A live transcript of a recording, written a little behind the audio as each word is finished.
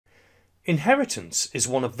Inheritance is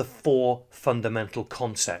one of the four fundamental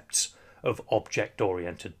concepts of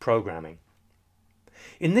object-oriented programming.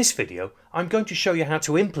 In this video, I'm going to show you how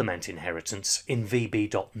to implement inheritance in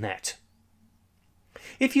VB.NET.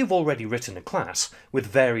 If you've already written a class with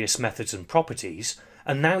various methods and properties,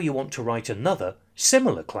 and now you want to write another,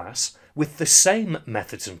 similar class with the same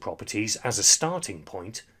methods and properties as a starting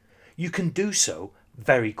point, you can do so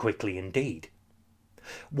very quickly indeed.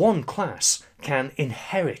 One class can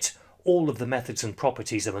inherit all of the methods and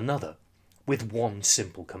properties of another with one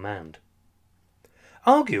simple command.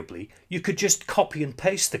 Arguably, you could just copy and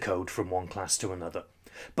paste the code from one class to another,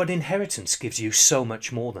 but inheritance gives you so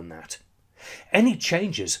much more than that. Any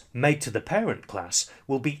changes made to the parent class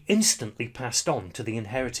will be instantly passed on to the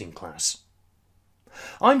inheriting class.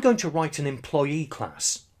 I'm going to write an employee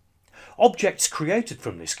class. Objects created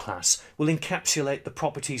from this class will encapsulate the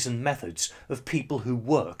properties and methods of people who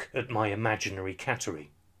work at my imaginary category.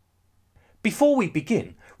 Before we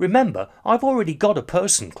begin, remember I've already got a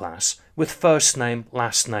person class with first name,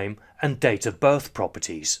 last name and date of birth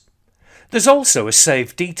properties. There's also a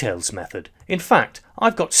save details method. In fact,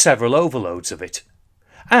 I've got several overloads of it.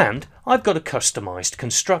 And I've got a customized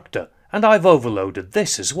constructor, and I've overloaded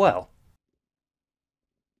this as well.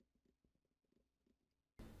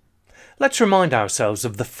 Let's remind ourselves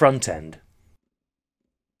of the front end.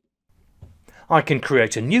 I can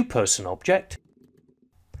create a new person object,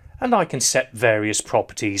 and I can set various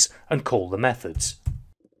properties and call the methods.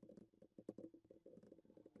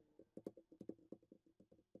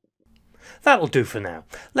 That'll do for now.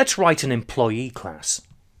 Let's write an employee class.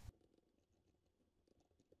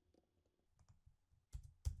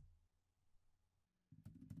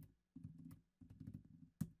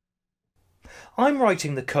 I'm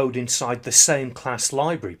writing the code inside the same class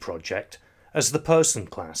library project as the person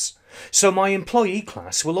class, so my employee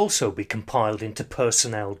class will also be compiled into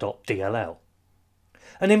personnel.dll.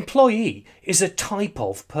 An employee is a type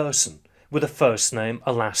of person with a first name,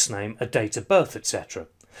 a last name, a date of birth, etc.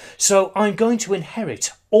 So I'm going to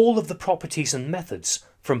inherit all of the properties and methods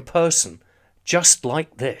from person just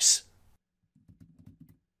like this.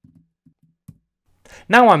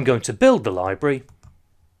 Now I'm going to build the library,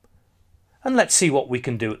 and let's see what we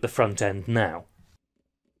can do at the front end now.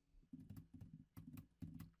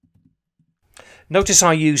 Notice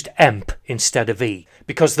I used emp instead of e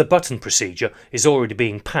because the button procedure is already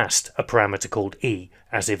being passed a parameter called e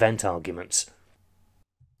as event arguments.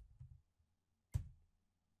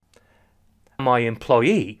 My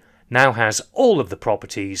employee now has all of the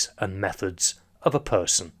properties and methods of a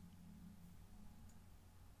person.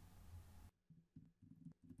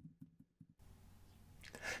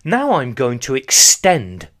 Now I'm going to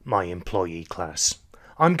extend my employee class.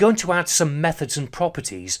 I'm going to add some methods and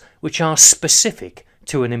properties which are specific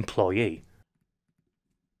to an employee.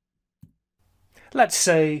 Let's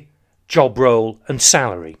say job role and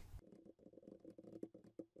salary.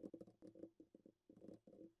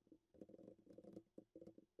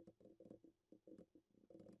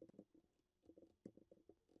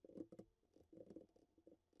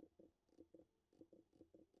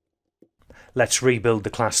 Let's rebuild the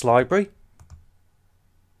class library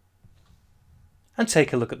and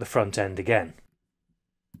take a look at the front end again.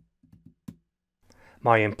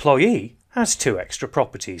 My employee has two extra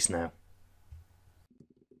properties now.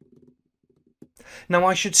 Now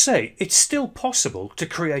I should say it's still possible to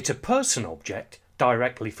create a person object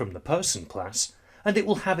directly from the person class, and it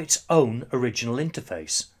will have its own original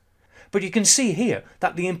interface. But you can see here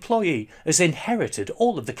that the employee has inherited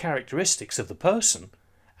all of the characteristics of the person,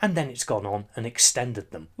 and then it's gone on and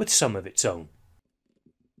extended them with some of its own.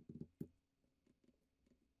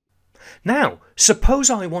 Now, suppose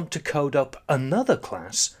I want to code up another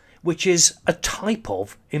class which is a type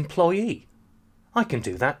of employee. I can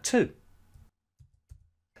do that too.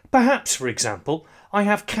 Perhaps, for example, I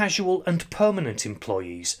have casual and permanent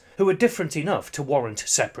employees who are different enough to warrant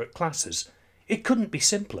separate classes. It couldn't be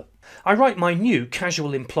simpler. I write my new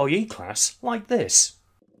casual employee class like this.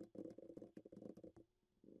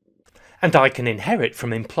 And I can inherit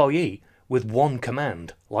from employee with one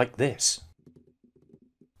command like this.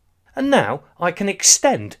 And now I can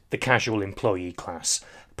extend the casual employee class.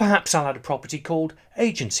 Perhaps I'll add a property called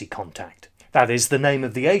agency contact. That is the name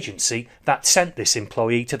of the agency that sent this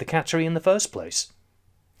employee to the category in the first place.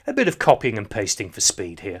 A bit of copying and pasting for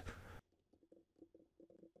speed here.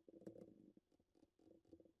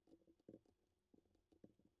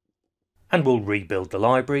 And we'll rebuild the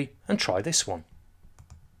library and try this one.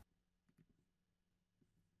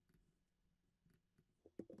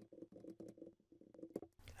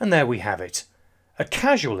 And there we have it, a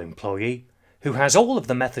casual employee who has all of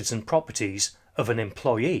the methods and properties of an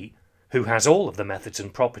employee who has all of the methods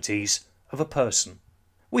and properties of a person.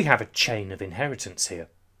 We have a chain of inheritance here.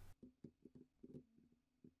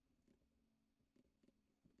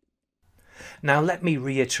 Now let me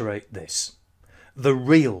reiterate this, the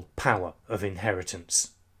real power of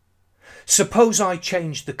inheritance. Suppose I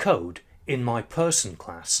change the code in my person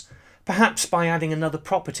class, perhaps by adding another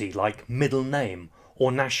property like middle name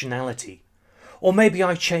or nationality, or maybe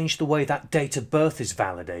I change the way that date of birth is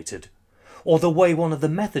validated, or the way one of the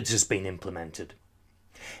methods has been implemented.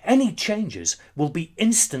 Any changes will be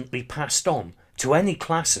instantly passed on to any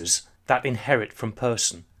classes that inherit from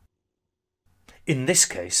person. In this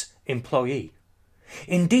case, employee.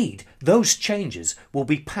 Indeed, those changes will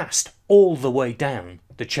be passed all the way down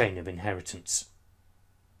the chain of inheritance.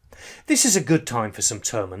 This is a good time for some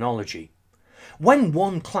terminology. When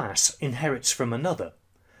one class inherits from another,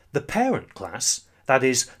 the parent class, that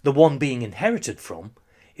is, the one being inherited from,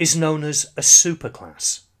 is known as a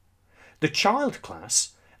superclass. The child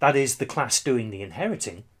class, that is, the class doing the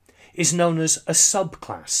inheriting, is known as a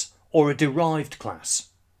subclass or a derived class.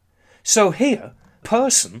 So here,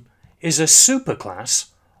 person is a superclass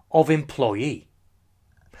of employee,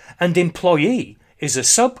 and employee is a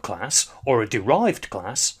subclass or a derived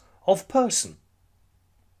class of person.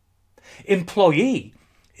 Employee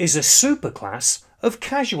is a superclass of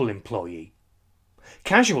casual employee.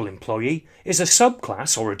 Casual employee is a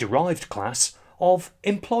subclass or a derived class of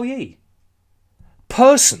employee.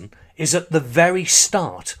 Person is at the very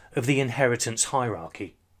start of the inheritance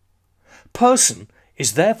hierarchy. Person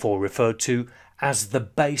is therefore referred to as the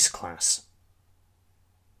base class.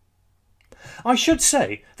 I should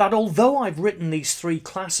say that although I've written these three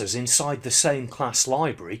classes inside the same class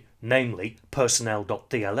library, namely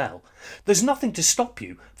personnel.dll, there's nothing to stop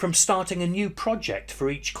you from starting a new project for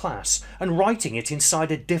each class and writing it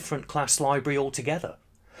inside a different class library altogether.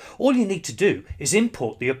 All you need to do is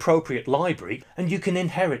import the appropriate library and you can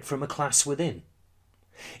inherit from a class within.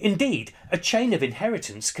 Indeed, a chain of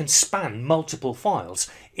inheritance can span multiple files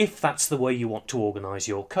if that's the way you want to organise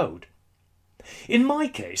your code. In my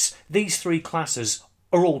case, these three classes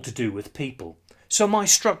are all to do with people, so my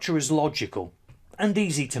structure is logical and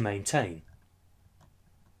easy to maintain.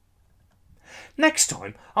 Next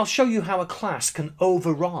time, I'll show you how a class can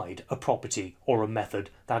override a property or a method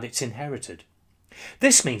that it's inherited.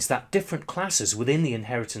 This means that different classes within the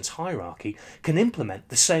inheritance hierarchy can implement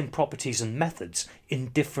the same properties and methods in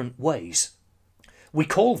different ways. We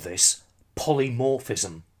call this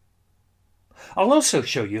polymorphism. I'll also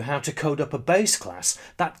show you how to code up a base class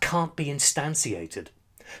that can't be instantiated.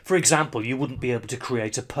 For example, you wouldn't be able to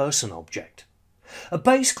create a person object. A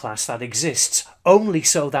base class that exists only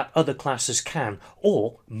so that other classes can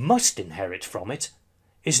or must inherit from it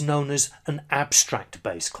is known as an abstract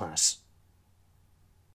base class.